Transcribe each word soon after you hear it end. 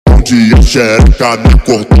Bom dia, xereca, me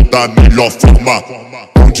acordou da melhor forma.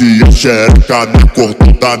 Bom dia, xereca, me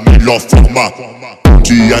acordou da melhor forma. Bom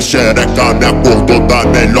dia, xereca, me acordou da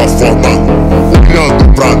melhor forma.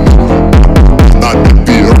 Olhando pra mim, na minha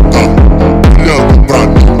piroca. Olhando pra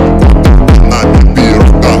mim, na minha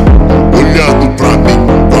piroca. Olhando pra mim,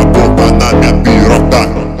 com a boca na minha piroca.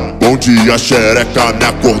 Bom dia, xereca, me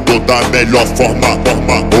acordou da melhor forma.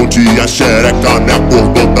 Bom dia, xereca, me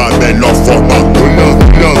acordou da melhor forma.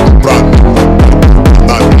 Olhando pra mim,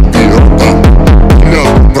 na minha piroca.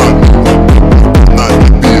 Olhando pra mim, na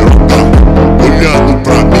minha piroca. Olhando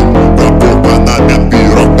pra mim, com a boca na minha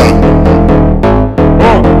piroca.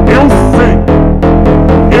 Eu sei.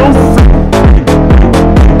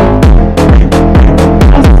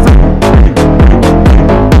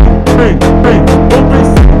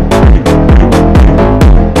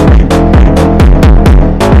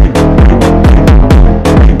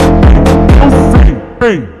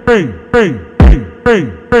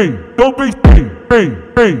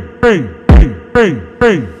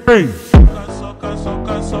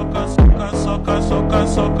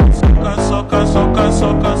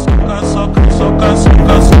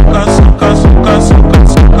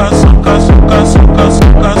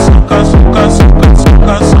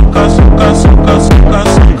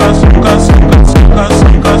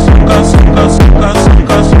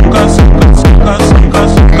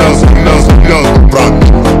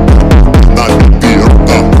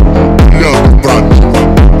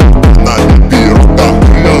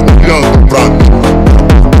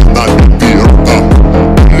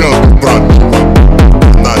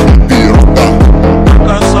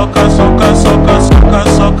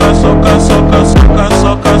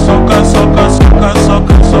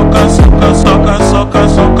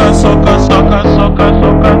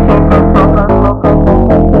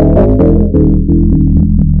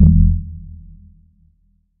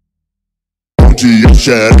 Bom dia,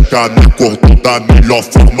 xereca, me acordou da melhor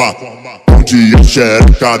forma. Bom dia,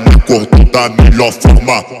 xereca, me acordou da melhor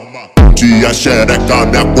forma. Bom dia, xereca,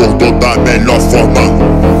 me acordou da melhor forma.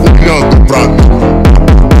 Olhando pra mim,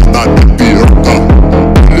 na minha piroca.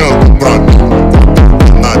 Olhando pra mim,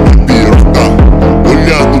 na minha piroca.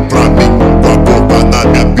 Olhando pra mim, com a boca na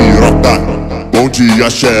minha piroca. Bom dia,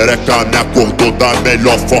 xereca, me acordou da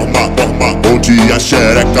melhor forma. Bom dia,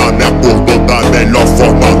 xereca, me acordou da melhor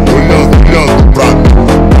forma. Olhando pra mim,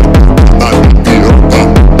 na minha piroca.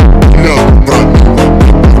 Olhando pra mim,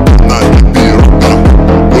 na minha piroca.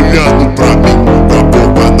 Olhando pra mim, com a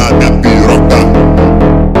boca na minha piroca.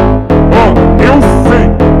 Eu sei.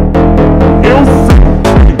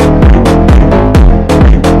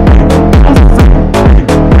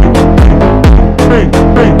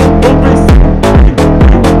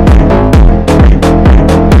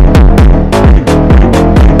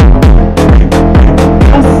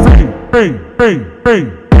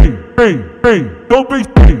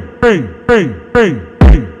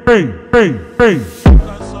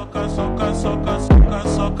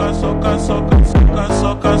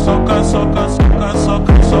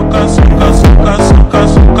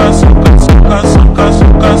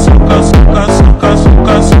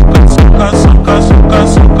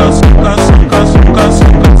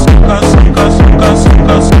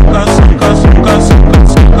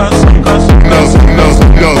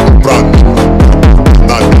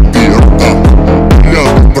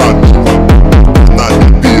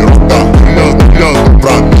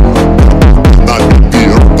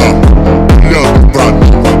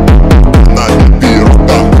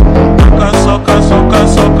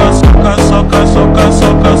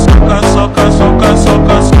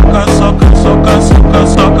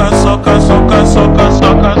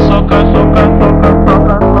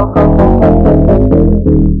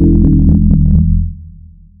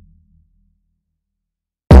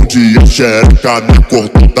 Bom dia, xereca, me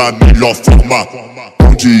acordou da melhor forma.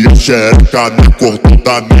 Bom dia, xereca, me acordou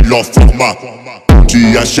da melhor forma. Bom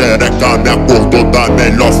dia, xereca, me acordou da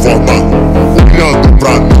melhor forma. Olhando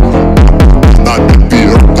pra mim, na minha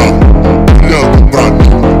piroca. Olhando pra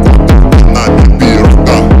mim, na minha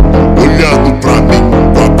piroca. Olhando pra mim,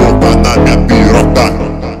 com a boca na minha piroca.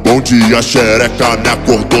 Bom dia, xereca, me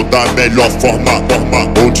acordou da melhor forma.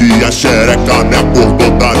 Bom dia, xereca, me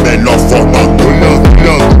acordou da melhor forma.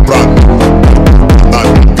 Olhando pra mim, na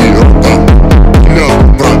minha piroca. Olhando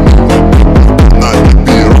pra mim, na minha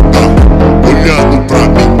piroca. Olhando pra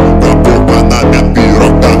mim, com a boca na minha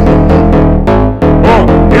piroca.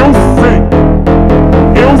 Eu sei.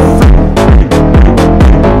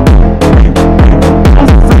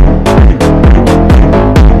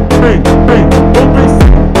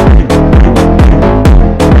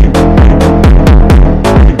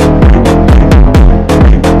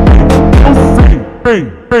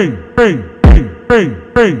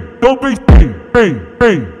 então vem,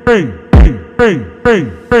 vem.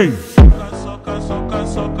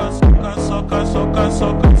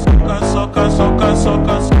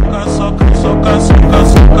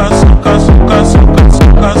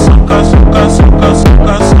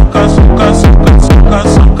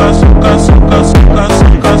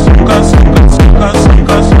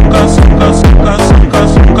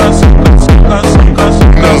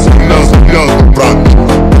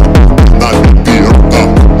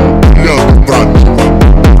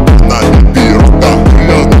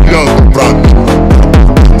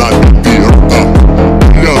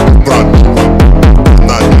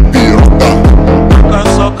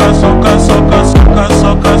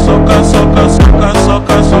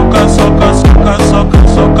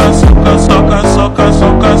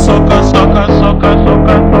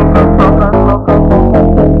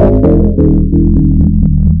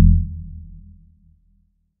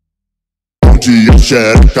 Onde a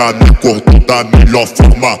xereca me acordou da melhor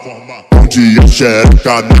forma. Onde a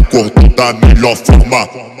xereca me acordou da melhor forma.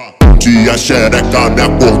 Onde a xereca me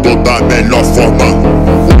acordou da melhor forma.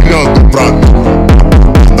 Olhando pra mim,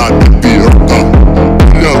 na minha piroca.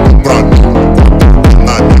 Olhando pra mim,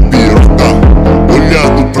 na minha piroca.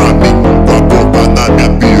 Olhando pra mim, com a boca na minha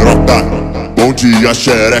piroca. Onde a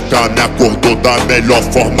xereca me acordou da melhor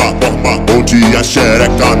forma. Onde a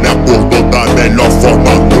xereca me acordou da melhor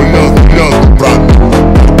forma. Olhando pra mim,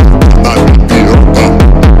 na minha piroca.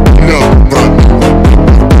 Olhando pra mim,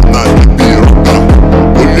 na minha piroca.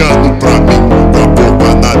 Olhando pra mim, com a boca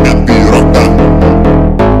na minha piroca.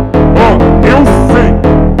 Eu sei.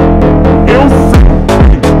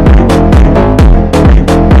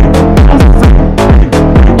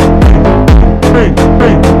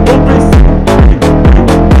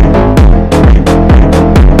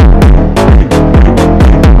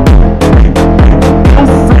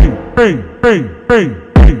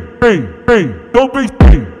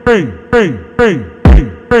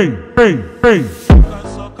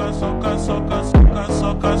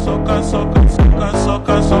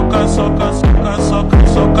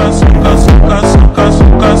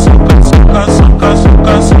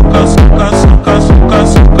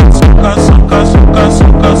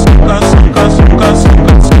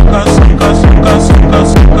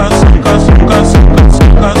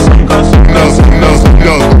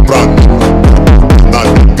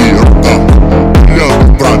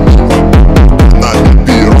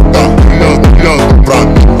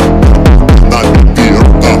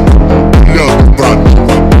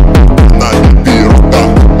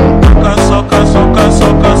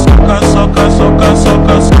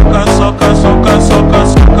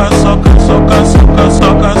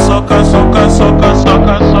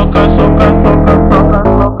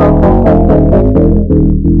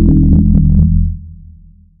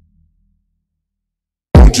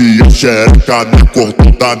 Onde a xereca me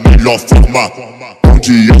acordou da melhor forma.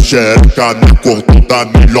 Onde a xereca me acordou da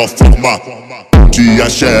melhor forma. Onde a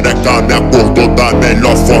xereca me acordou da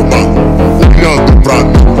melhor forma. Olhando pra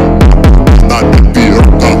mim, na minha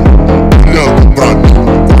piroca. Olhando pra mim,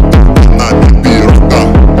 na minha piroca.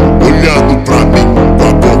 Olhando pra mim, com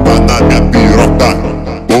a boca na minha piroca.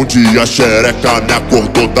 Onde a xereca me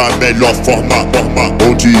acordou da melhor forma.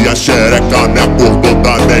 Onde a xereca me acordou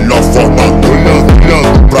da melhor forma.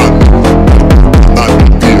 Olhando pra mim, na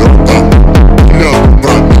minha piroca. Olhando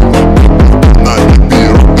pra mim, na minha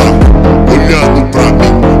piroca. Olhando pra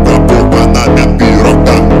mim, com a boca na minha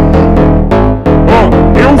piroca.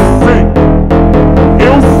 Eu sei.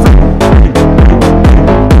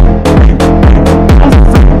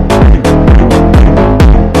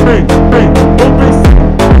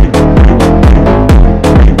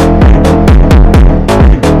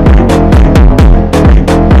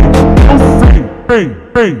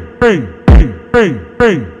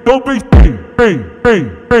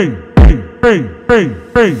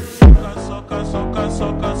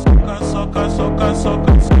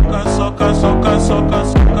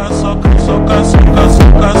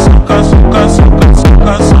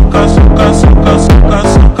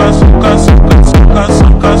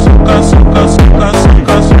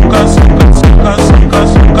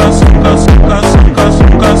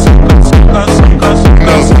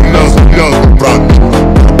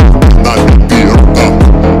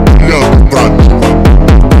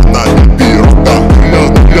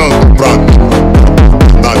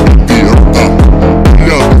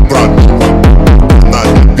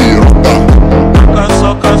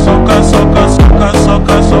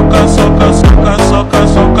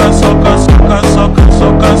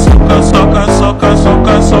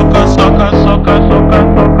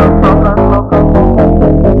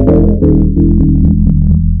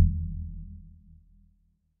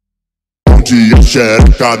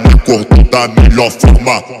 xereca me acordou da melhor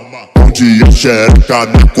forma. Bom dia xereca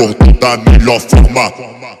me acordou da melhor forma.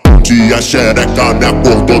 Bom dia xereca me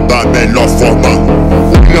acordou da melhor forma.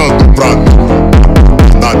 Olhando pra mim,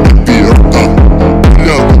 na minha piroca.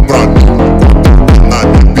 Olhando pra mim, na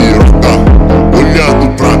minha piroca. Olhando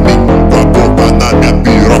pra mim, com a boca na minha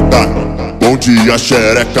piroca. Bom dia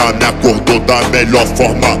xereca me acordou da melhor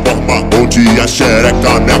forma. Bom dia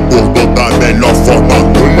xereca me acordou da melhor forma.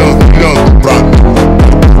 Olhando pra mim,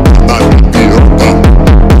 na minha piroca.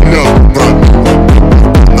 Olhando pra mim,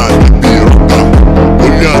 na minha piroca.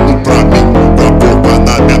 Olhando pra mim, com a boca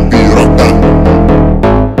na minha piroca.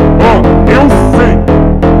 Eu sei.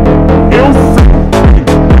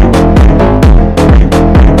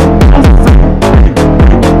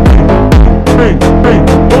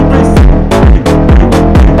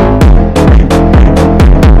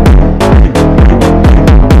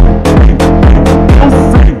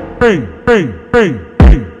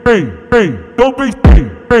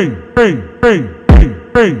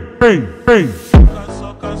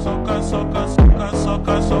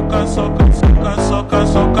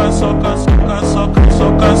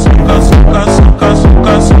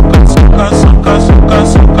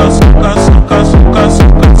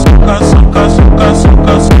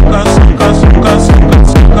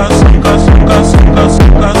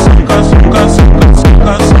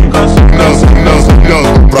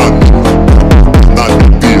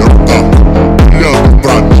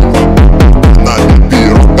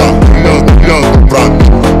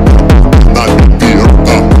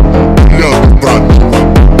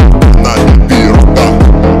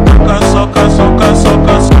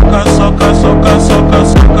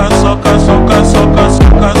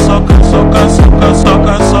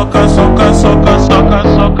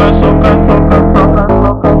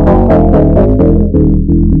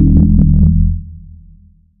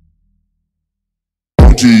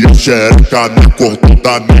 Xereca me acordou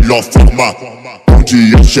da melhor forma. Bom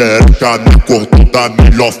dia xereca me acordou da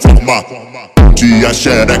melhor forma. Bom dia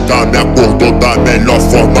xereca me acordou da melhor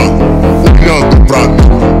forma. Olhando pra mim,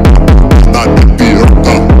 na minha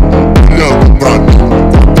piroca. Olhando pra mim,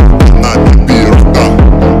 na minha piroca.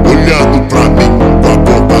 Olhando pra mim, com a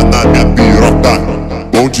boca na minha piroca.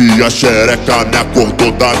 Bom dia xereca me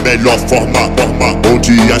acordou da melhor forma. Bom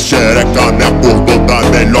dia xereca me acordou da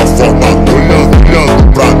melhor forma. Olhando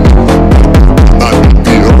pra mim, na minha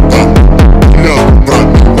piroca. Olhando pra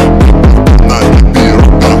mim, na minha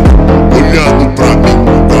piroca. Olhando pra mim,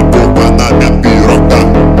 com a boca na minha piroca.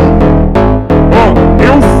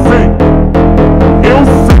 Eu sei.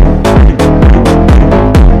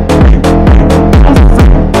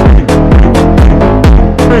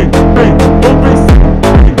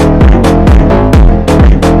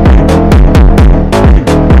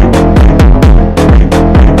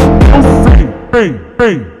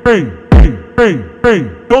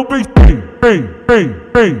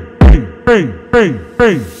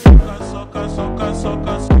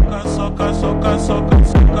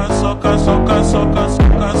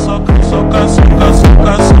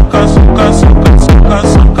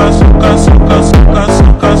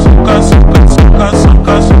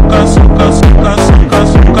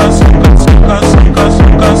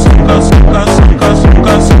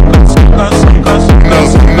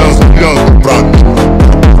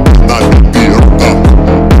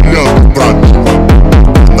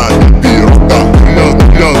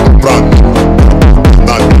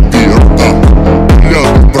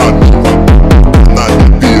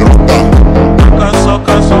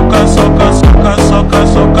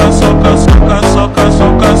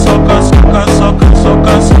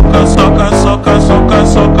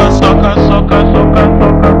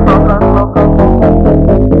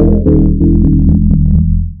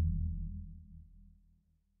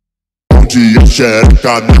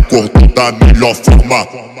 Xereca me acordou da melhor forma.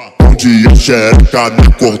 Bom dia xereca me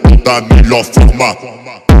acordou da melhor forma.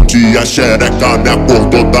 Bom dia xereca me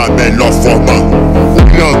acordou da melhor forma.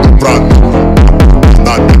 Olhando pra mim,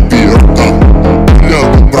 na minha piroca.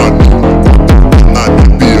 Olhando pra mim, na minha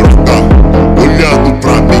piroca. Olhando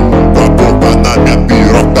pra mim, com a boca na minha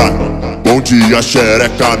piroca. Bom dia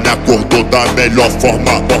xereca me acordou da melhor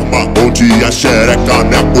forma. Bom dia xereca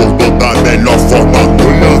me acordou da melhor forma.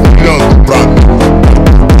 Olhando pra mim,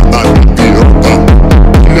 na minha piroca.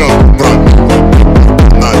 Olhando pra mim,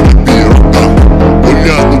 na minha piroca.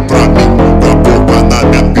 Olhando pra mim, com a boca na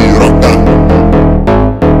minha piroca.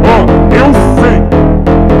 Eu sei.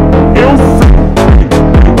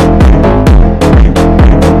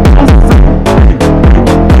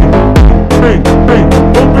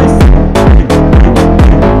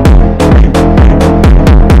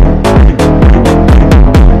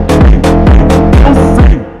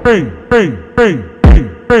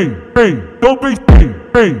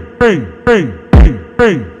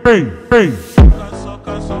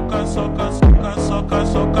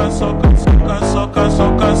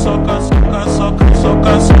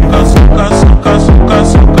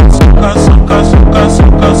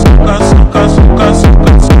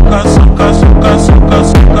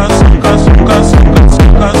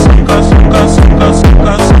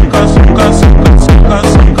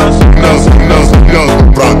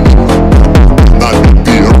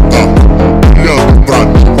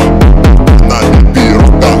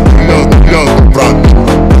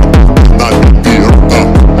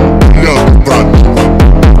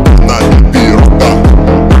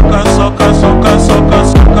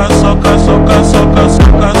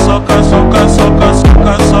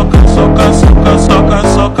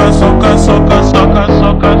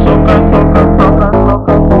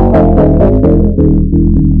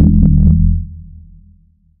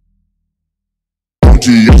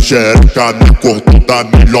 Onde a xereca me acordou da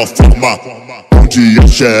melhor forma. Onde a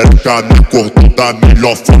xereca me acordou da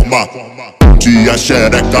melhor forma. Onde a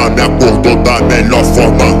xereca me acordou da melhor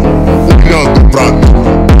forma. Olhando pra mim,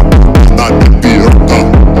 na minha piroca.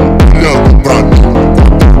 Olhando pra mim,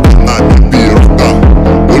 na minha piroca.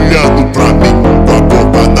 Olhando pra mim, com a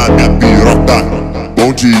boca na minha piroca.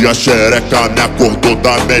 Onde a xereca me acordou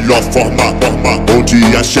da melhor forma.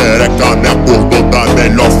 Onde a xereca me acordou da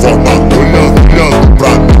melhor forma. Olhando pra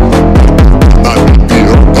mim, na minha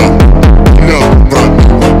piroca. Olhando pra mim,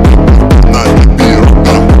 na minha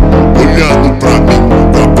piroca. Olhando pra mim,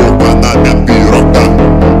 com a boca na minha piroca.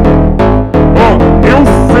 Eu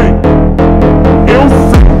sei.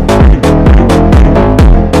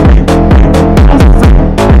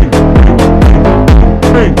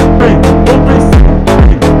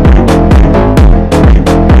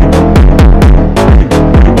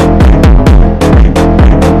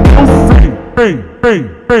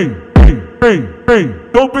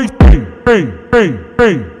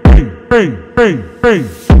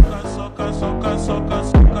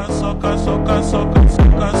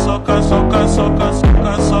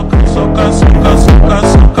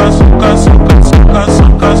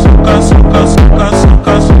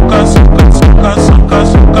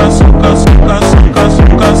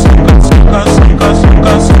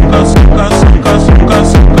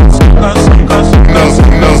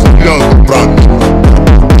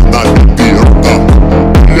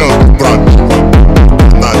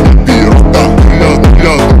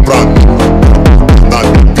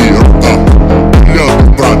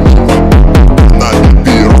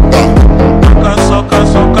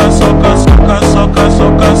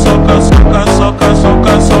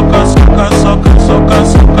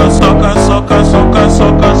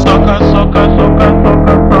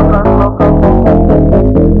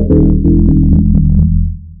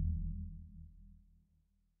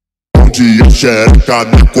 Onde a xereca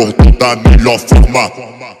me acordou da melhor forma.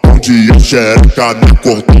 Onde a xereca me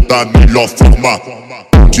acordou da melhor forma.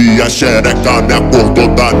 Onde a xereca me acordou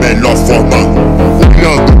da melhor forma.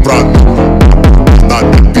 Olhando pra mim, na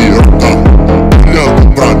minha piroca. Olhando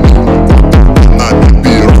pra mim, na minha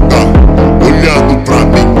piroca. Olhando pra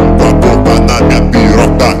mim, com a boca na minha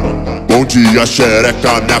piroca. Onde a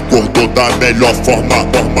xereca me acordou da melhor forma.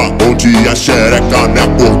 Onde a xereca me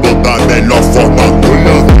acordou da melhor forma.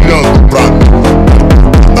 Olhando pra mim,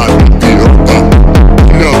 na minha piroca.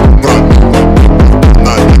 Olhando pra mim,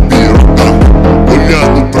 na minha piroca.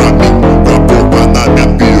 Olhando pra mim, com a boca na minha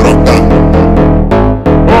piroca.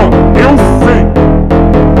 Eu sei.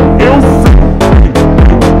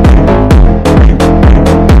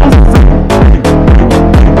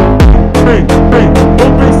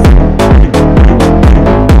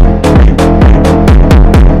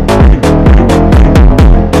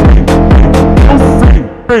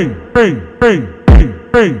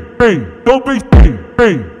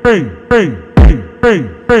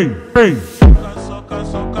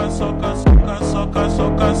 Soca,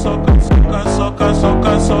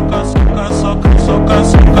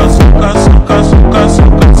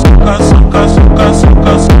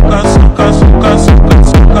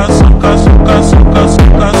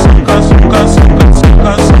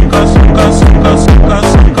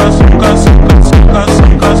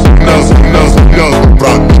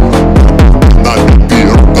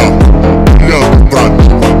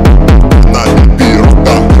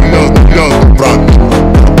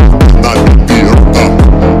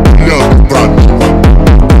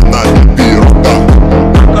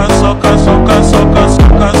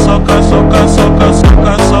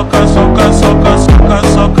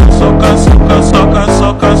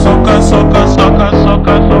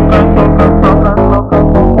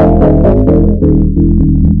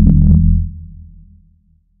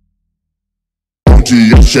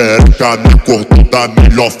 xereca me acordou da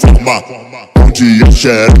melhor forma. Bom dia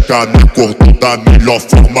xereca me acordou da melhor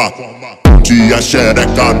forma. Bom dia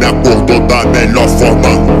xereca me acordou da melhor forma.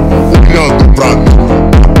 Olhando pra mim,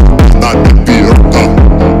 na minha piroca.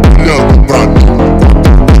 Olhando pra mim,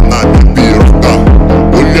 na minha piroca.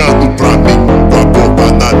 Olhando pra mim, com a boca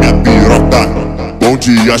na minha piroca. Bom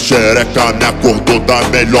dia xereca me acordou da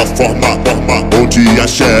melhor forma. Bom dia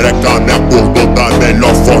xereca me acordou da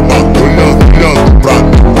melhor forma. Olhando pra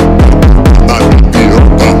mim, na minha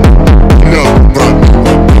piroca. Olhando pra mim,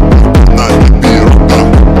 na minha piroca.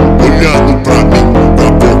 Olhando pra mim, com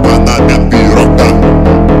a boca na minha piroca.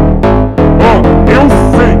 Eu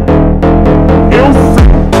sei.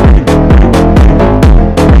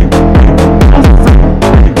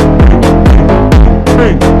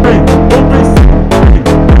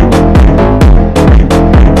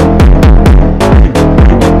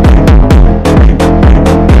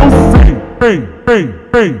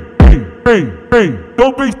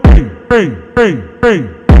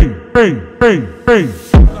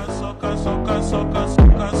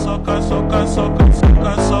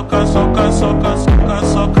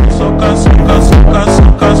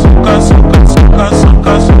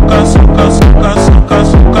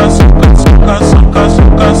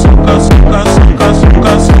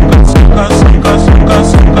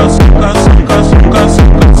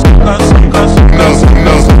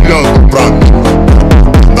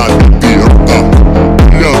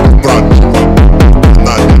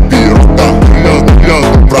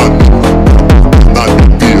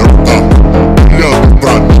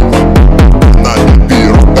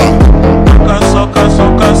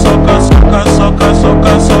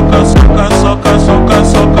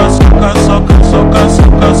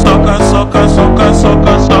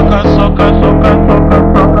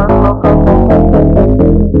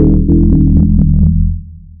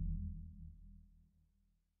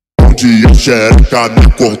 Xereca me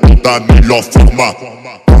acordou da melhor forma.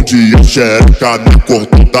 Bom dia xereca me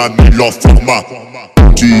acordou da melhor forma.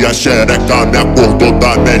 Bom dia xereca me acordou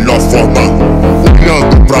da melhor forma.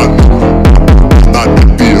 Olhando pra mim, na minha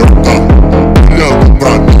piroca. Olhando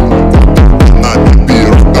pra mim, na minha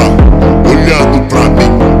piroca. Olhando pra mim,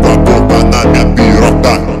 com a boca na minha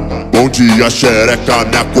piroca. Bom dia xereca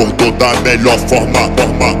me acordou da melhor forma.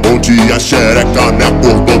 Bom dia xereca me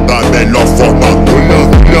acordou da melhor forma.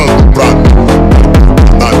 Olhando pra mim,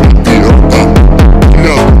 na minha piroca.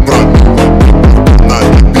 Olhando pra mim, na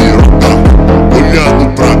minha piroca. Olhando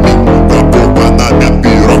pra mim, com a boca na minha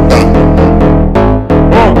piroca.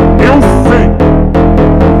 Eu sei.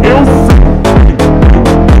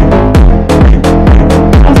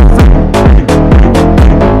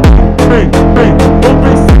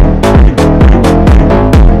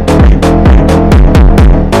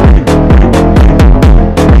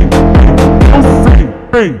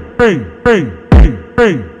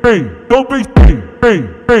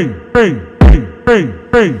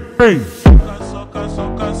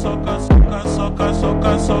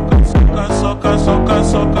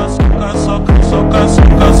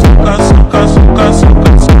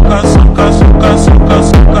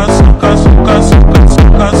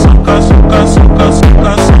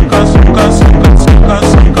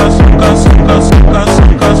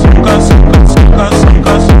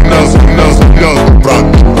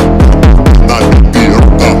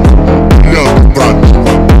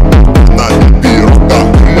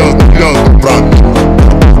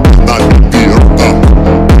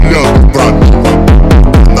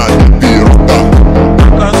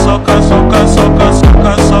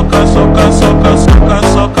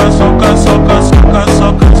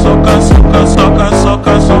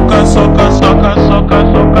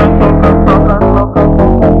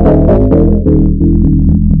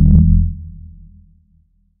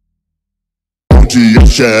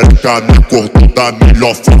 Xereca me acordou da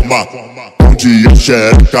melhor forma. Bom dia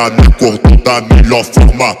xereca me acordou da melhor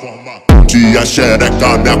forma. Bom dia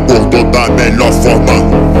xereca me acordou da melhor forma.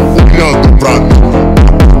 Olhando pra mim,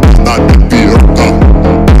 na minha piroca.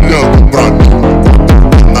 Olhando pra mim,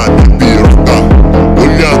 na minha piroca.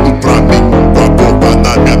 Olhando pra mim, com a boca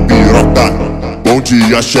na minha piroca. Bom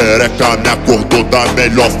dia xereca me acordou da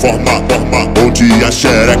melhor forma. Bom dia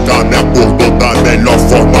xereca me acordou da melhor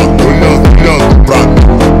forma. Olhando pra mim,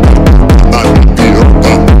 na minha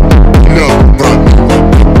piroca. Olhando pra mim,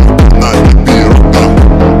 na minha piroca.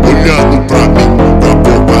 Olhando pra mim, com a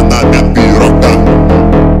boca na minha piroca.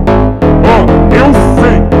 Eu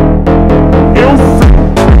sei.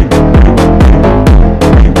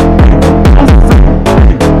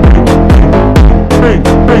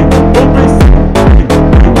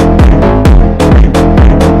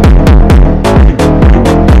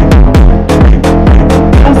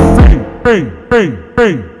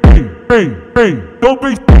 Então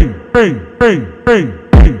vem, vem.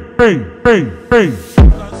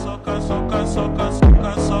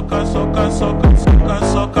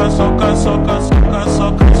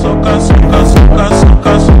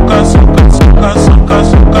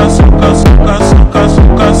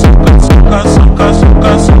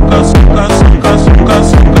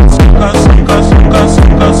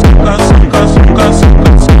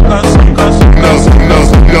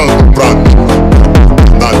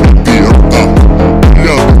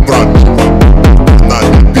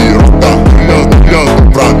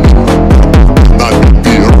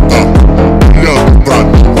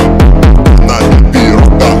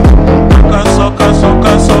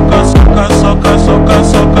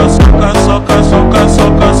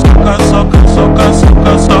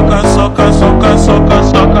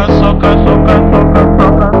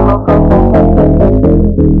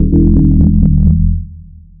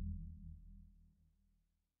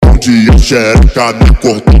 Onde a xereca me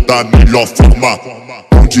acordou da melhor forma.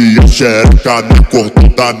 Onde a xereca me acordou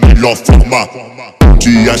da melhor forma.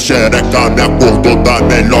 Onde a xereca me acordou da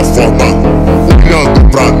melhor forma. Olhando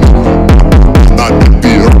pra mim, na minha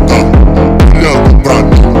piroca. Olhando pra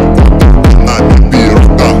mim, na minha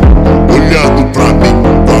piroca. Olhando pra mim,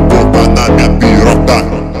 com a boca na minha piroca.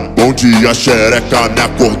 Onde a xereca me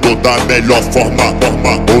acordou da melhor forma.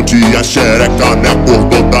 Onde a xereca me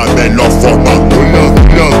acordou da melhor forma.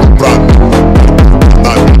 Olhando pra mim,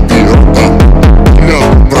 na minha piroca.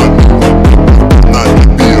 Olhando pra mim, na minha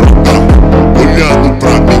piroca. Olhando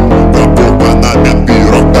pra mim, com a boca na minha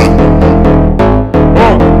piroca. Ó,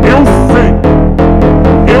 eu sei.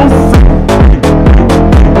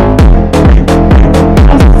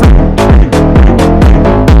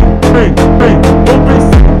 Vem, então vem.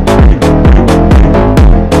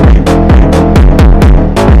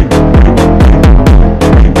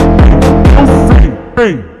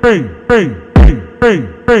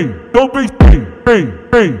 Então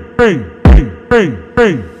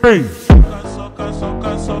vem.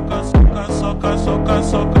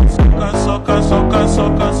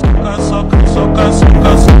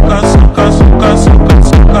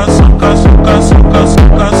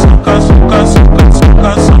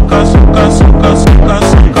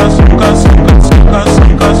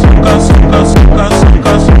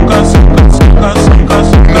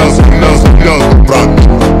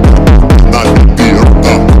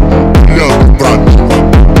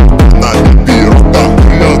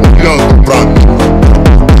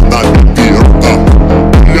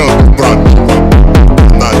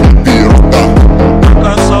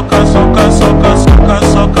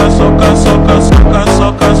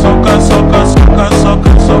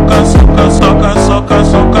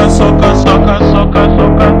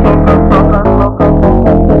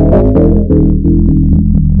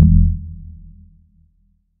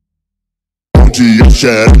 Onde a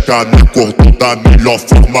xereca me acordou da melhor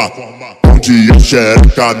forma. Onde a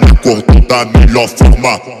xereca me acordou da melhor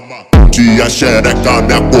forma. Onde a xereca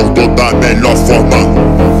me acordou da melhor forma.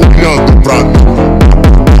 Olhando pra mim,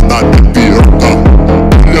 na minha piroca.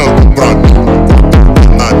 Olhando pra mim,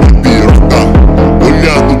 na minha piroca.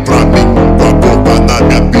 Olhando pra mim, com a boca na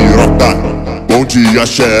minha piroca. Onde a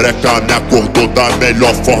xereca me acordou da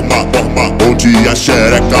melhor forma. Onde a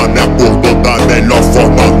xereca me acordou da melhor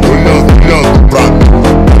forma. Olhando pra mim,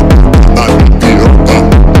 na minha piroca.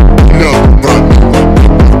 Olhando pra mim,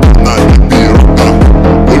 na minha piroca.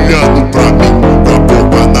 Olhando pra mim, com a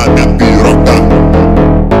boca na minha piroca.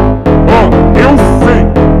 Ó, eu sei.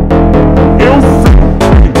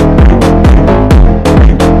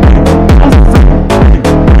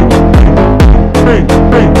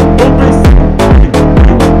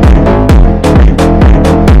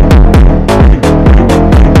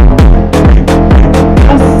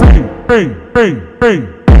 Vem,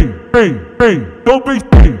 então vem. Então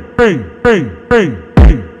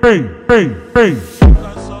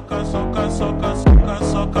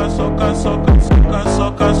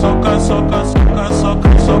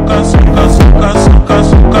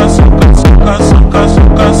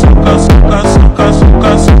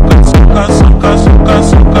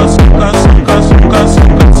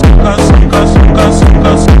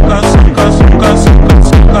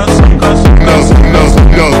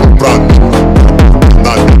Olhando pra mim,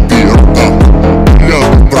 na minha piroca.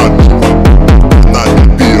 Olhando pra mim, na minha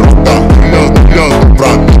piroca. Olhando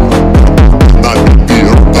pra mim, na minha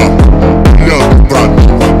piroca. Olhando pra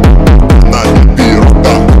mim.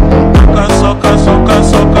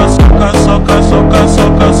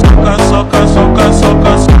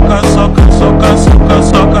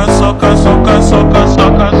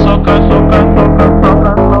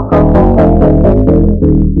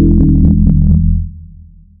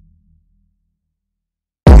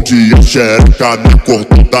 Onde a xereca me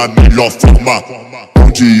acordou da melhor forma.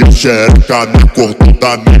 Onde a xereca me acordou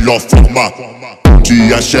da melhor forma.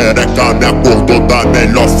 Onde a xereca me acordou da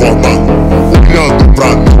melhor forma. Olhando pra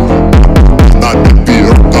mim, na minha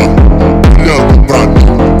piroca. Olhando pra mim,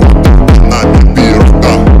 na minha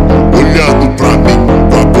piroca. Olhando pra mim,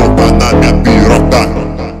 com a boca na minha piroca.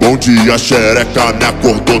 Onde a xereca me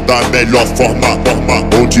acordou da melhor forma.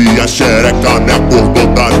 Onde a xereca me acordou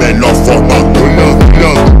da melhor forma.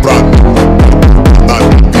 Olhando pra mim, na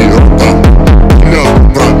minha piroca. Olhando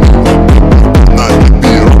pra mim, na minha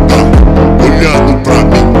piroca. Olhando pra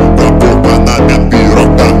mim, com a boca na minha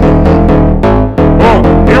piroca.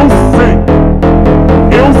 Eu sei.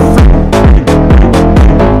 Eu sei.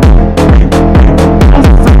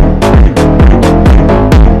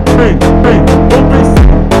 Eu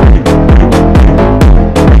pensei.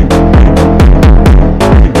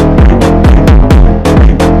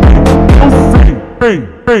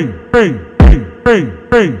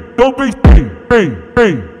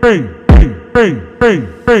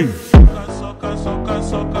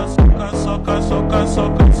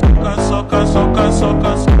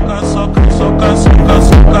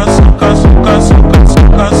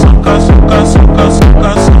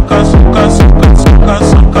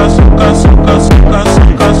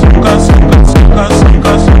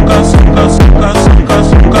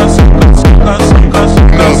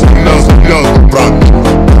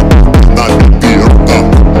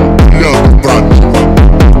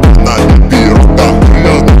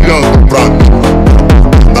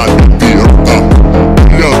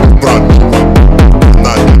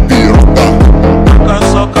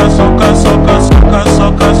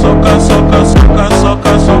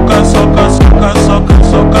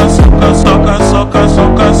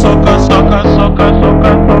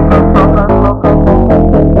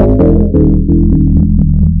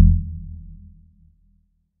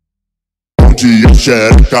 Onde a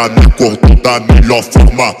xereca me acordou da melhor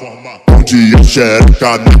forma. Onde a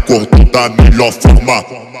xereca me acordou da melhor forma.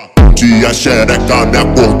 Onde a xereca me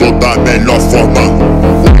acordou da melhor forma.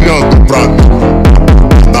 Olhando pra mim,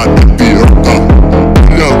 na minha piroca.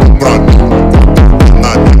 Olhando pra mim,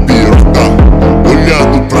 na minha piroca.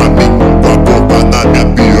 Olhando pra mim, com a boca na minha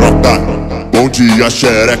piroca. Onde a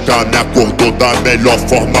xereca me acordou da melhor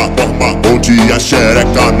forma. Onde a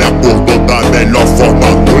xereca me acordou da melhor forma.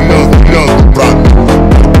 Olhando pra mim,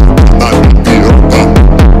 na minha piroca.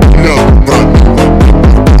 Olhando pra mim,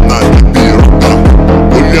 na minha piroca.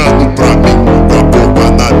 Olhando pra mim, com a boca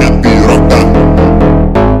na minha piroca.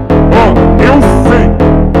 Eu sei.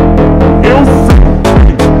 Eu sei.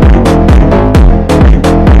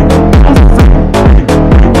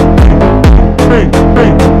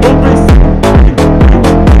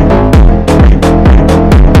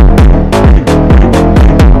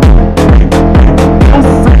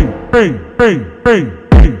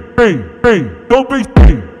 Eu pensei.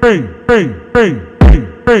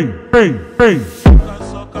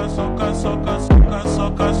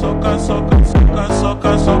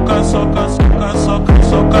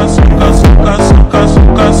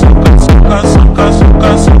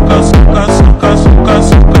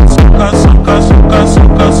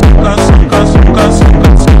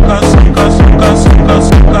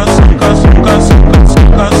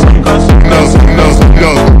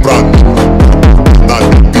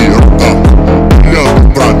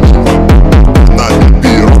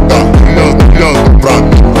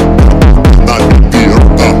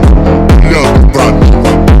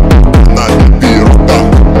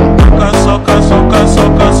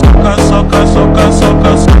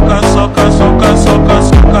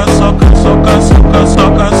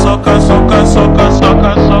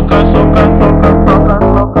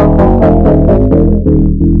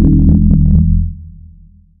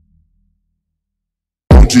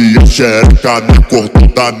 Onde a xereca me acordou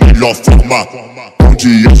da melhor forma.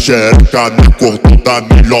 Onde a xereca me acordou da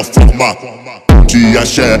melhor forma. Onde a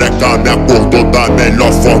xereca me acordou da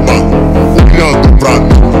melhor forma. Olhando pra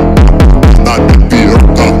mim, na minha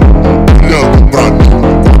piroca. Olhando pra mim,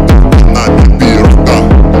 na minha piroca.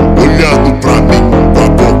 Olhando pra mim, com a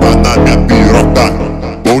boca na minha piroca.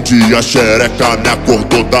 Onde a xereca me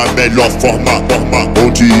acordou da melhor forma.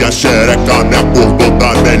 Onde a xereca me acordou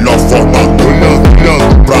da melhor forma.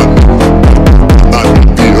 Olhando pra mim, na minha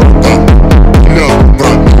piroca. Olhando pra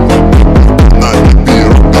mim, na minha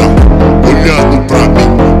piroca. Olhando pra mim,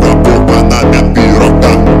 com a boca na minha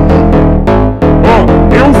piroca.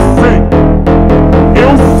 Eu sei.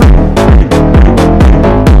 Eu sei.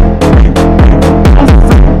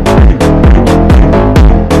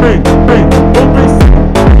 Eu pensei.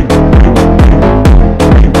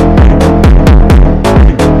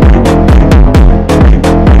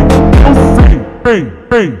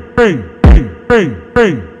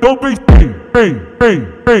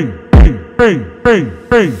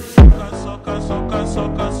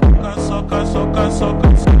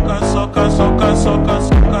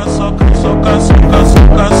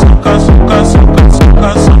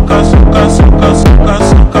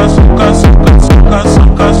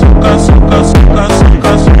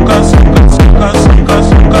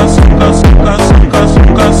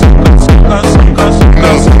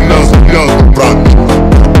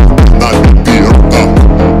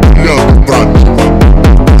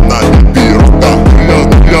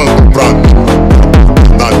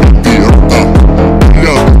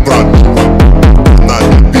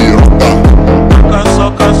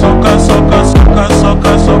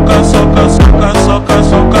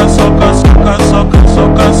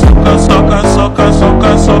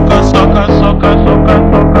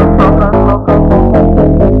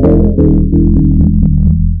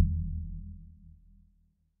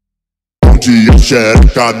 Onde a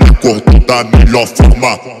xereca me acordou da melhor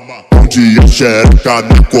forma. Onde a xereca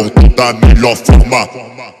me acordou da melhor forma.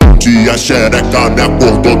 Onde a xereca me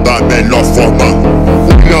acordou da melhor forma.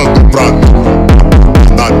 Olhando pra mim,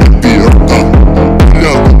 na minha piroca.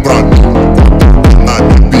 Olhando pra mim, na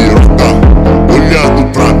minha piroca. Olhando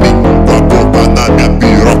pra mim, com a boca na minha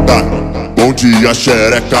piroca. Onde a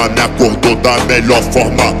xereca me acordou da melhor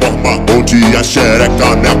forma. Onde a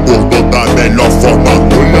xereca me acordou da melhor forma.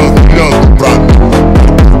 Olhando pra mim,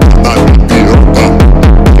 na minha piroca.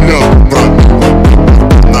 Olhando pra mim,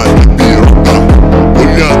 na minha piroca.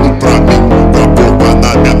 Olhando pra mim, com a boca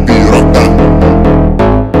na minha piroca.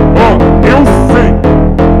 Ó, eu sei.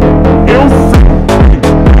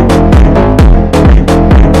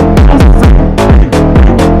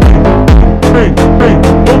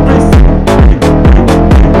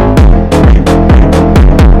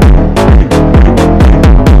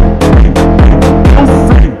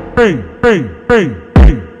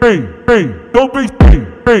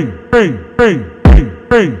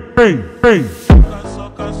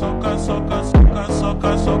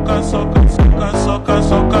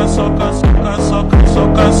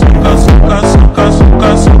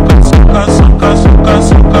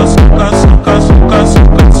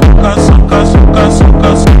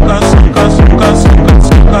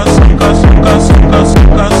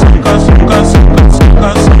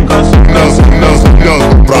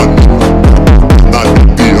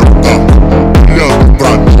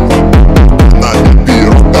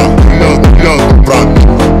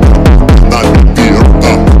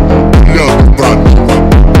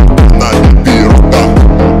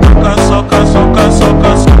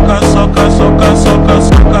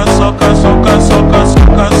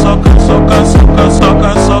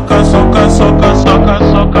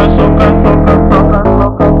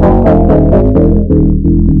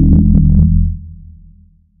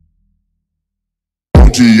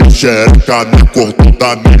 Onde a xereca me acordou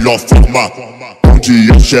da melhor forma.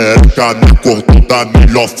 Onde a xereca me acordou da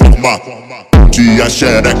melhor forma. Onde a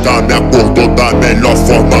xereca me acordou da melhor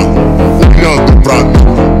forma. Olhando pra mim,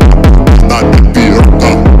 na minha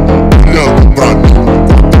piroca. Olhando pra mim,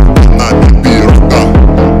 na minha piroca.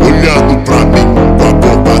 Olhando pra mim, com a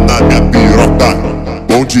boca na minha piroca.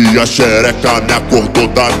 Onde a xereca me acordou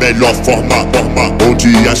da melhor forma.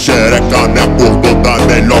 Onde a xereca me acordou da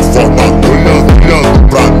melhor forma. Olhando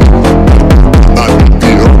pra mim, na minha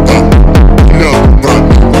piroca. Olhando pra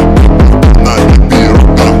mim, na minha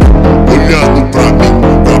piroca. Olhando pra mim,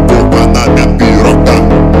 com a boca na minha piroca.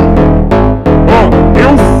 Ó,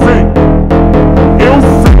 eu sei.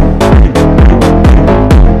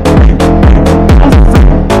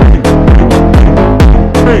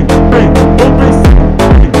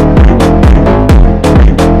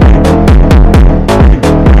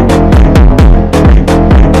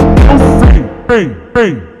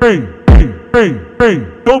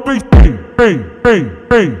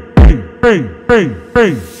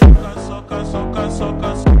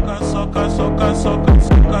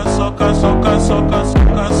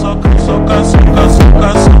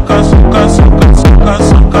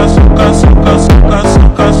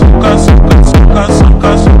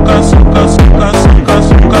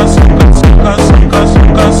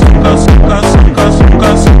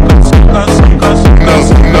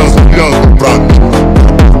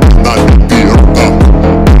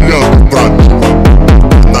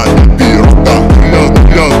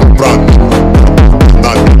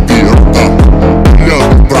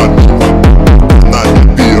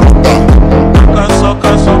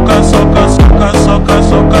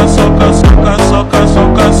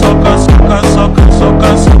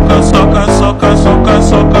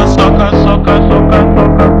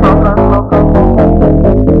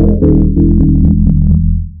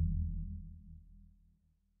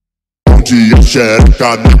 Onde a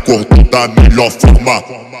xereca me acordou da melhor forma.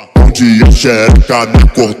 Onde a xereca me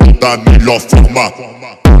acordou da melhor forma.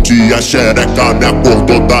 Onde a xereca me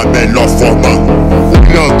acordou da melhor forma.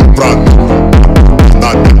 Olhando pra mim, na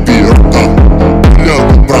minha piroca.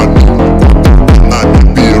 Olhando pra mim, na minha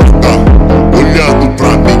piroca. Olhando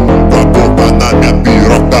pra mim, com a boca na minha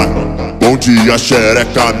piroca. Onde a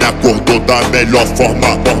xereca me acordou da melhor forma.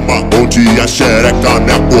 Onde a xereca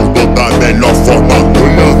me acordou da melhor forma.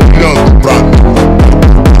 Olhando pra mim,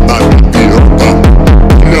 na minha piroca.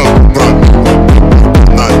 Olhando pra mim,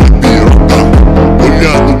 na minha piroca.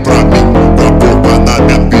 Olhando pra mim, com a boca na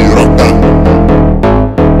minha piroca.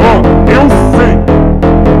 Eu sei.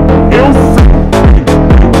 Eu sei.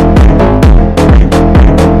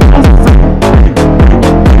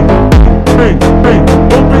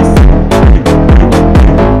 Eu pensei.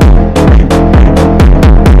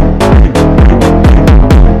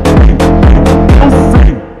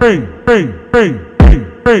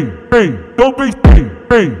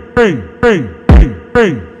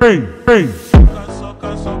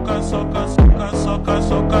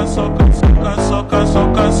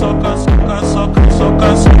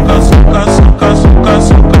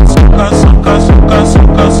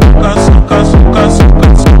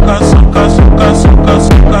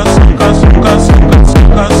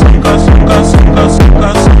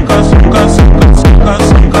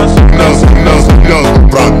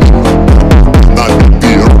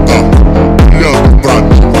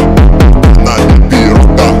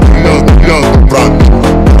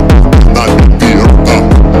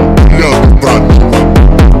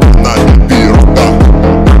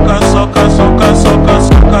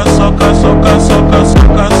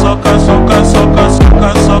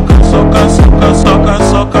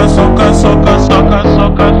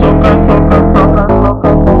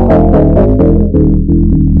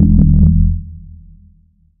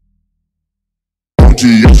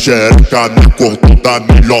 Onde a xereca me acordou da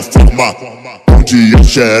melhor forma. Onde a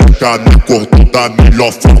xereca me acordou da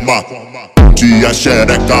melhor forma. Onde a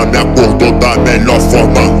xereca me acordou da melhor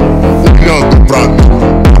forma. Olhando pra mim,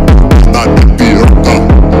 na minha piroca.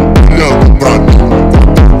 Olhando pra mim,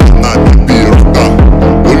 na minha piroca.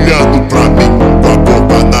 Olhando pra mim, com a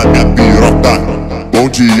boca na minha piroca.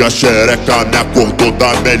 Onde a xereca me acordou da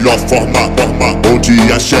melhor forma. Onde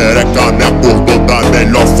a xereca me acordou da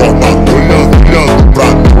melhor forma. Olhando pra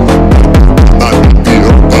mim, na minha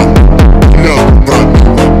piroca. Olhando pra mim,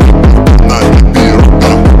 na minha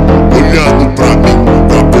piroca. Olhando pra mim,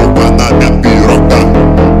 com a boca na minha piroca.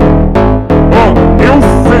 Eu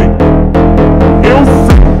sei. Eu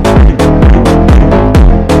sei.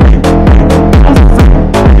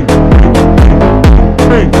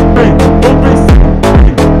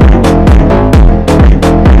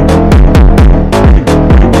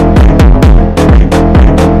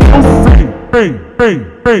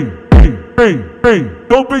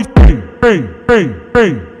 Eu pensei.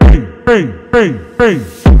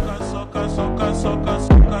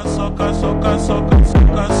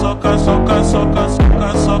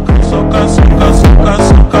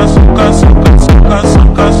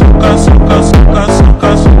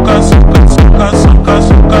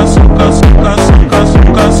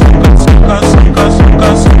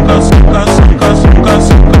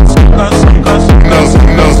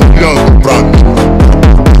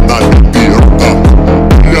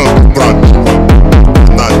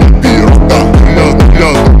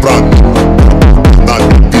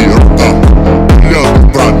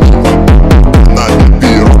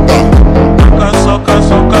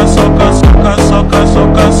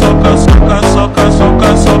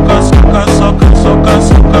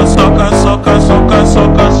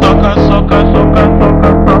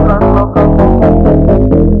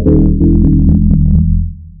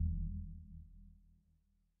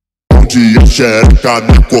 Onde a xereca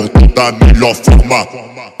me acordou da melhor forma.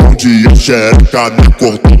 Onde a xereca me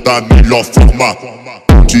acordou da melhor forma.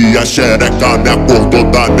 Onde a xereca me acordou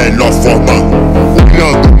da melhor forma.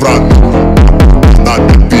 Olhando pra mim, na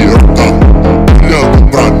minha piroca. Olhando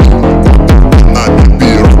pra mim, na minha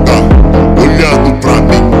piroca. Olhando pra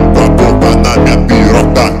mim, com a boca na minha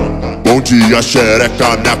piroca. Onde a xereca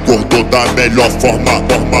me acordou da melhor forma.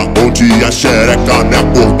 Onde a xereca me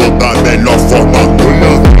acordou da melhor forma.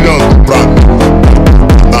 Olhando pra mim,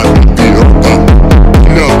 na minha piroca.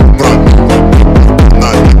 Olhando pra mim, na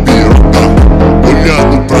minha piroca.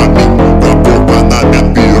 Olhando pra mim, com a boca na minha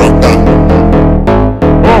piroca.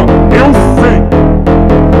 Eu sei.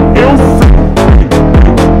 Eu sei.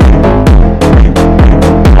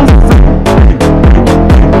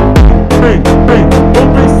 Eu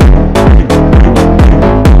pensei.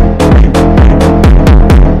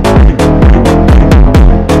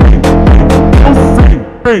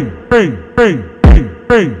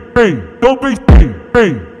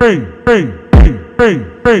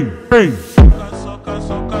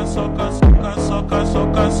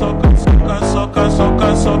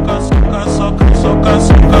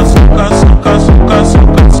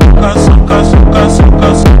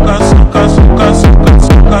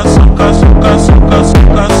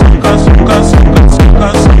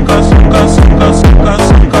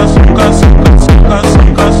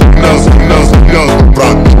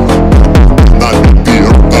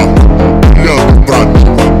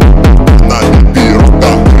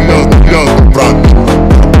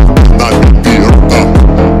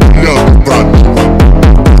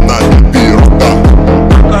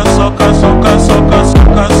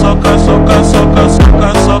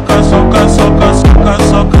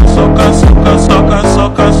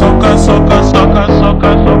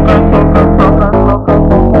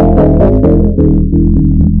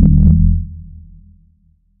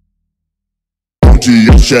 Onde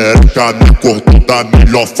a xereca me acordou da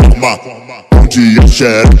melhor forma. Onde a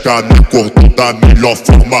xereca me acordou da melhor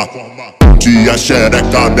forma. Onde a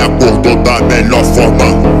xereca me acordou da melhor forma.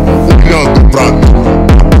 Olhando pra mim,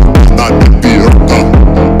 na minha piroca.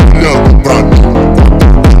 Olhando pra mim,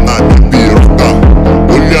 na minha piroca.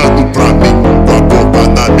 Olhando pra mim, com a boca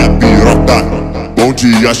na minha piroca.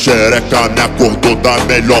 Onde a xereca me acordou da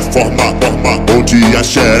melhor forma. Onde a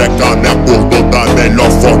xereca me acordou da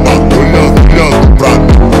melhor forma. Olhando pra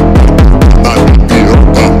mim, na minha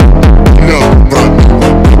piroca. Olhando pra mim,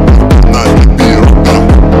 na minha piroca.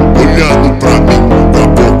 Olhando pra mim, com a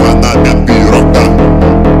boca na minha piroca.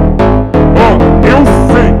 Eu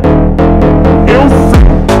sei.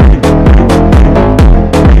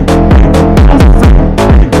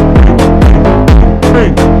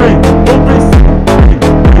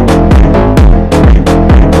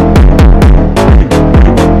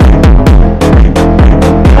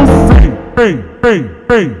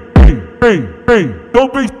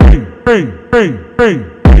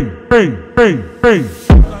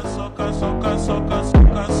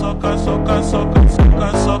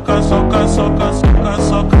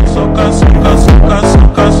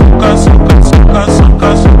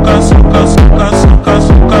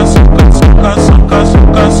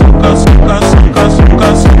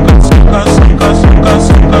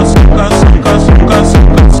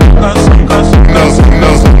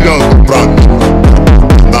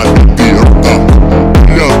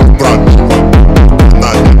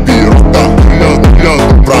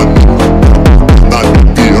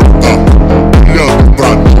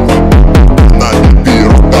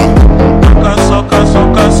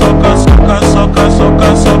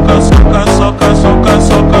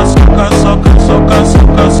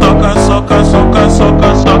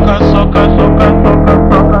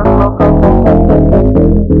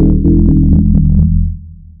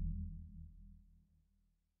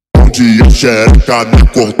 Onde a xereca me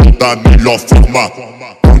acordou da melhor forma.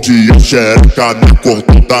 Onde a xereca me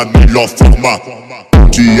acordou da melhor forma.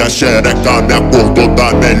 Onde a xereca me acordou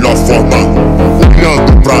da melhor forma.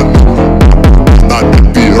 Olhando pra mim, na minha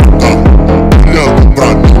piroca. Olhando pra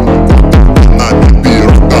mim, na minha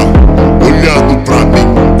piroca. Olhando pra mim,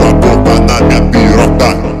 com a boca na minha piroca.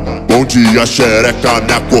 Onde a xereca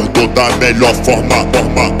me acordou da melhor forma.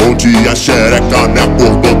 Onde a xereca me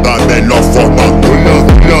acordou da melhor forma.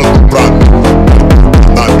 Olhando pra mim,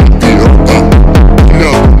 na minha piroca.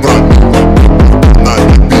 Olhando pra mim, na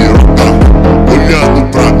minha piroca. Olhando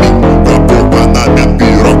pra mim, com a boca na minha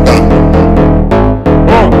piroca.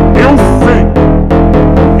 Eu sei.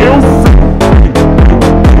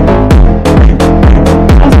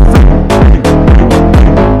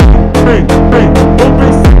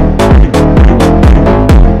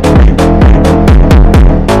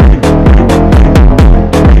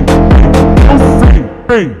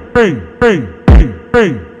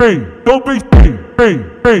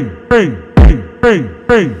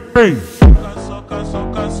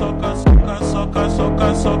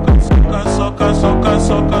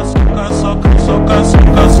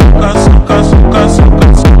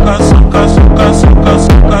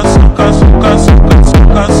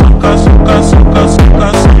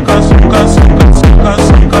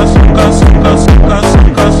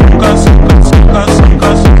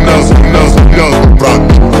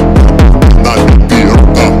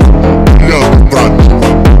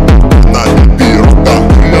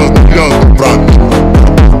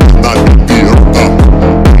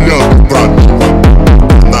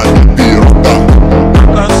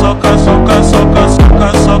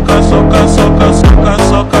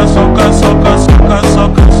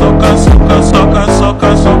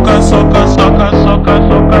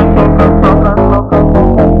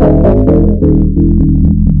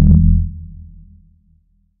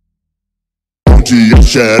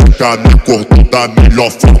 xereca me acordou da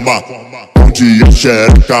melhor forma. Bom dia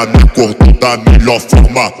xereca me acordou da melhor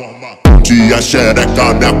forma. Bom dia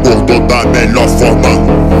xereca me acordou da melhor forma.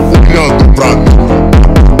 Olhando pra mim,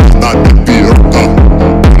 na minha piroca.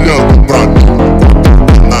 Olhando pra mim,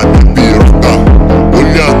 na minha piroca.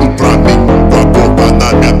 Olhando pra mim, com a boca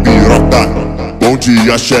na minha piroca. Bom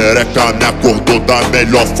dia xereca me acordou da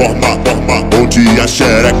melhor forma. Bom dia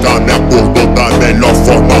xereca me acordou da melhor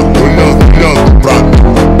forma. Olhando pra mim,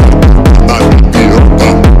 na minha piroca.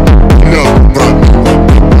 Olhando pra mim,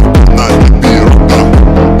 na minha piroca.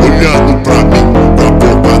 Olhando pra mim, com a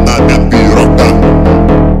boca na minha piroca.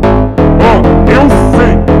 Eu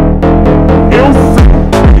sei.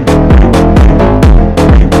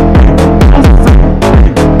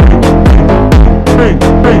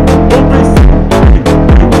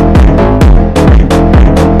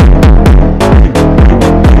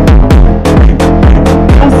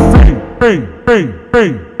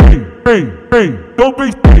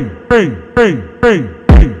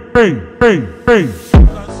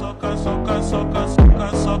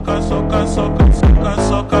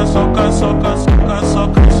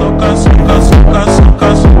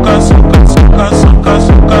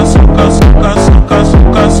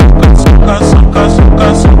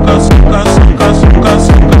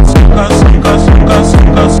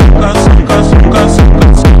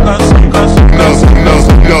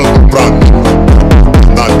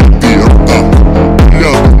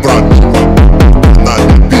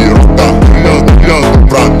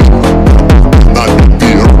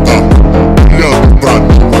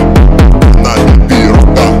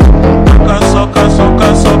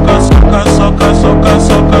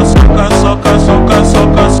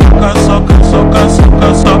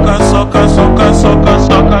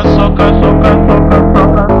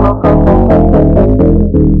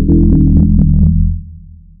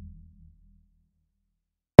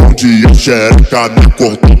 Xereca me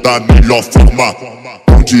acordou da melhor forma.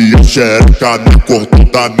 Bom dia xereca me acordou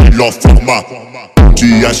da melhor forma. Bom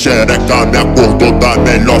dia xereca me acordou da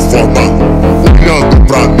melhor forma. Olhando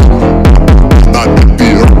pra mim, na minha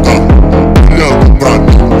piroca. Olhando pra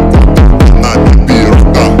mim, na minha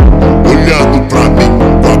piroca. Olhando pra mim,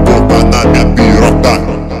 com a boca na minha piroca.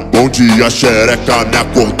 Bom dia xereca me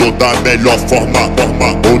acordou da melhor forma.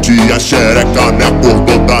 Bom dia xereca me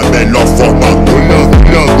acordou da melhor forma.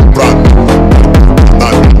 Olhando pra mim, na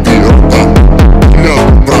minha piroca.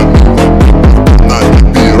 Olhando pra mim, na minha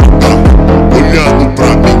piroca. Olhando pra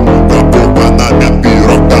mim, com a boca na minha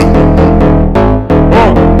piroca.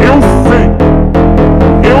 Eu sei.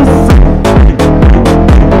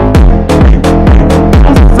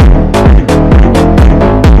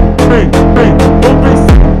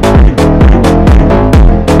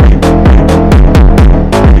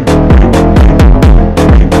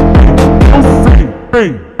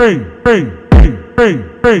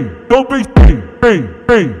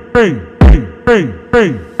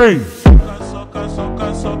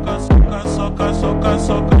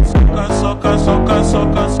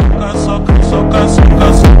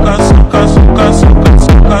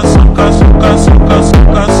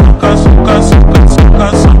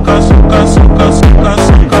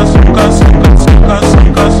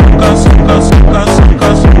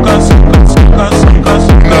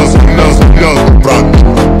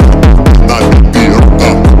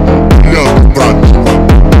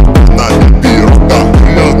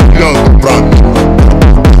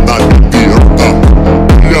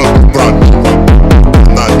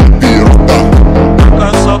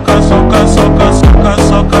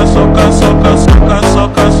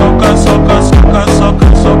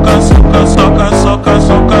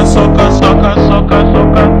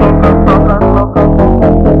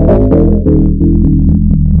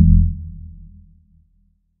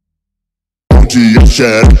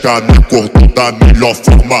 Xereca me acordou da melhor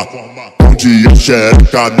forma. Bom dia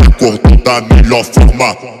xereca me acordou da melhor forma.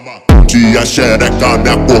 Bom dia xereca me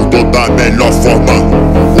acordou da melhor forma.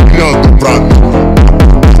 Olhando pra mim,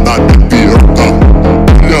 na minha piroca.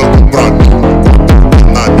 Olhando pra mim,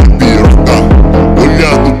 na minha piroca.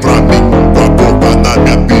 Olhando pra mim, com a boca na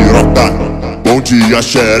minha piroca. Bom dia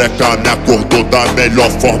xereca me acordou da melhor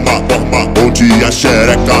forma. Bom dia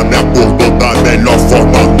xereca me acordou da melhor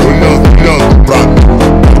forma. Olhando pra mim,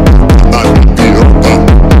 na minha piroca.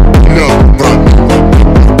 Olhando pra mim,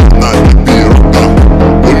 na minha piroca.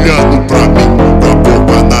 Olhando pra mim, com a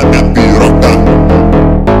boca na minha piroca.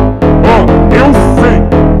 Eu sei.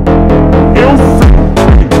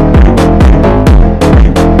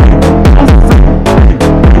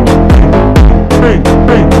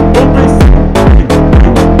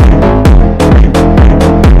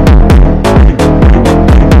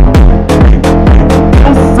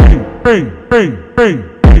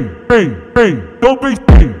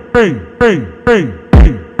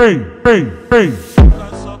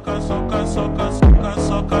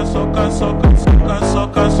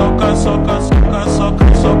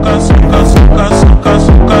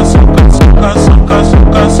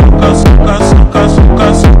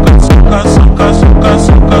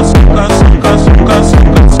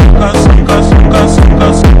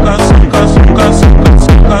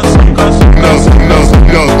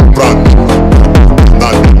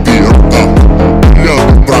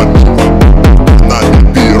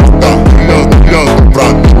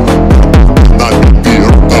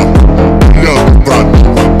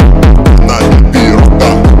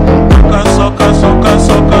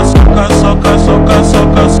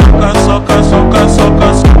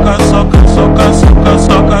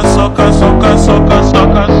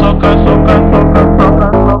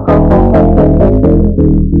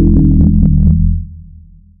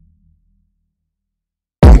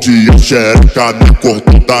 Onde a xereca me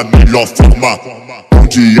acordou da melhor forma.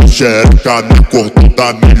 Onde a xereca me acordou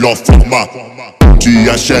da melhor forma. Onde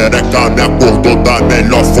a xereca me acordou da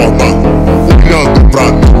melhor forma. Olhando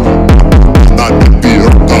pra mim, na minha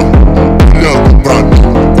piroca. Olhando pra mim,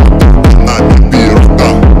 na minha piroca.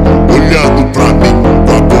 Olhando pra mim,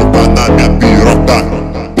 com a boca na minha piroca.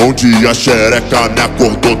 Onde a xereca me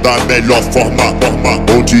acordou da melhor forma.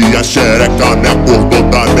 Onde a xereca me acordou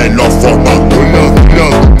da melhor forma.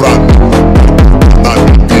 Olhando pra mim, na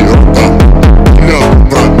minha piroca. Olhando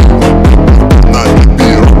pra mim, na minha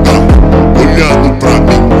piroca. Olhando pra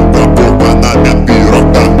mim, com a boca na minha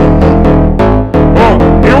piroca.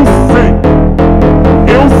 Eu sei.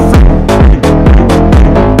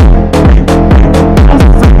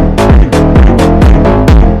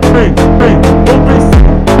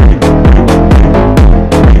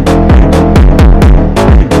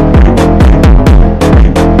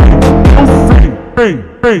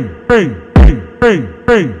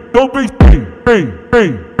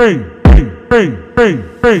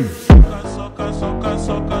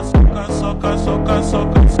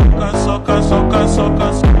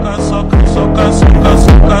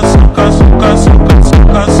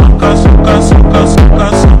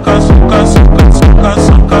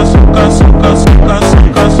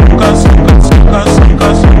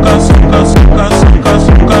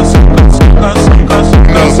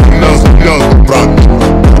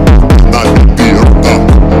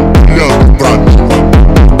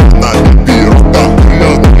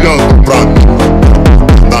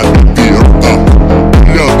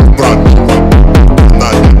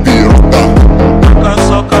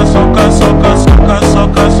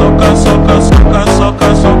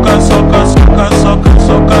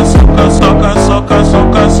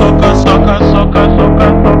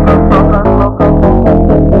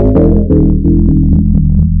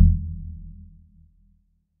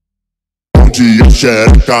 Onde a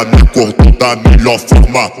xereca me acordou da melhor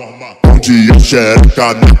forma. Onde a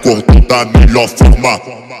xereca me acordou da melhor forma.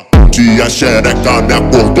 Onde a xereca me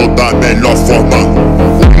acordou da melhor forma.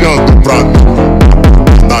 Olhando pra mim,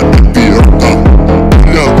 na minha piroca.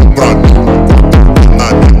 Olhando pra mim, na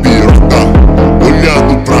minha piroca.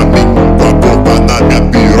 Olhando pra mim, com a boca na minha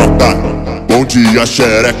piroca. Onde a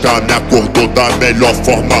xereca me acordou da melhor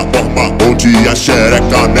forma. Onde a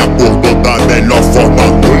xereca me acordou da melhor forma.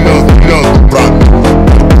 Olhando pra mim,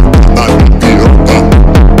 na minha piroca.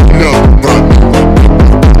 Olhando pra mim,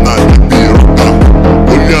 na minha piroca.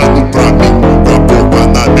 Olhando pra mim, com a boca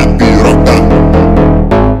na minha piroca.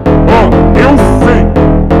 Eu sei.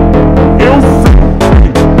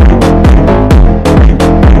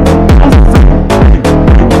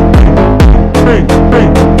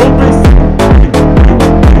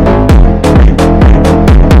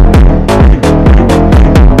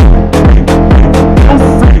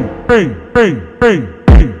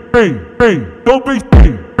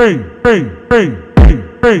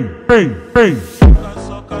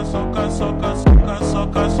 Soca,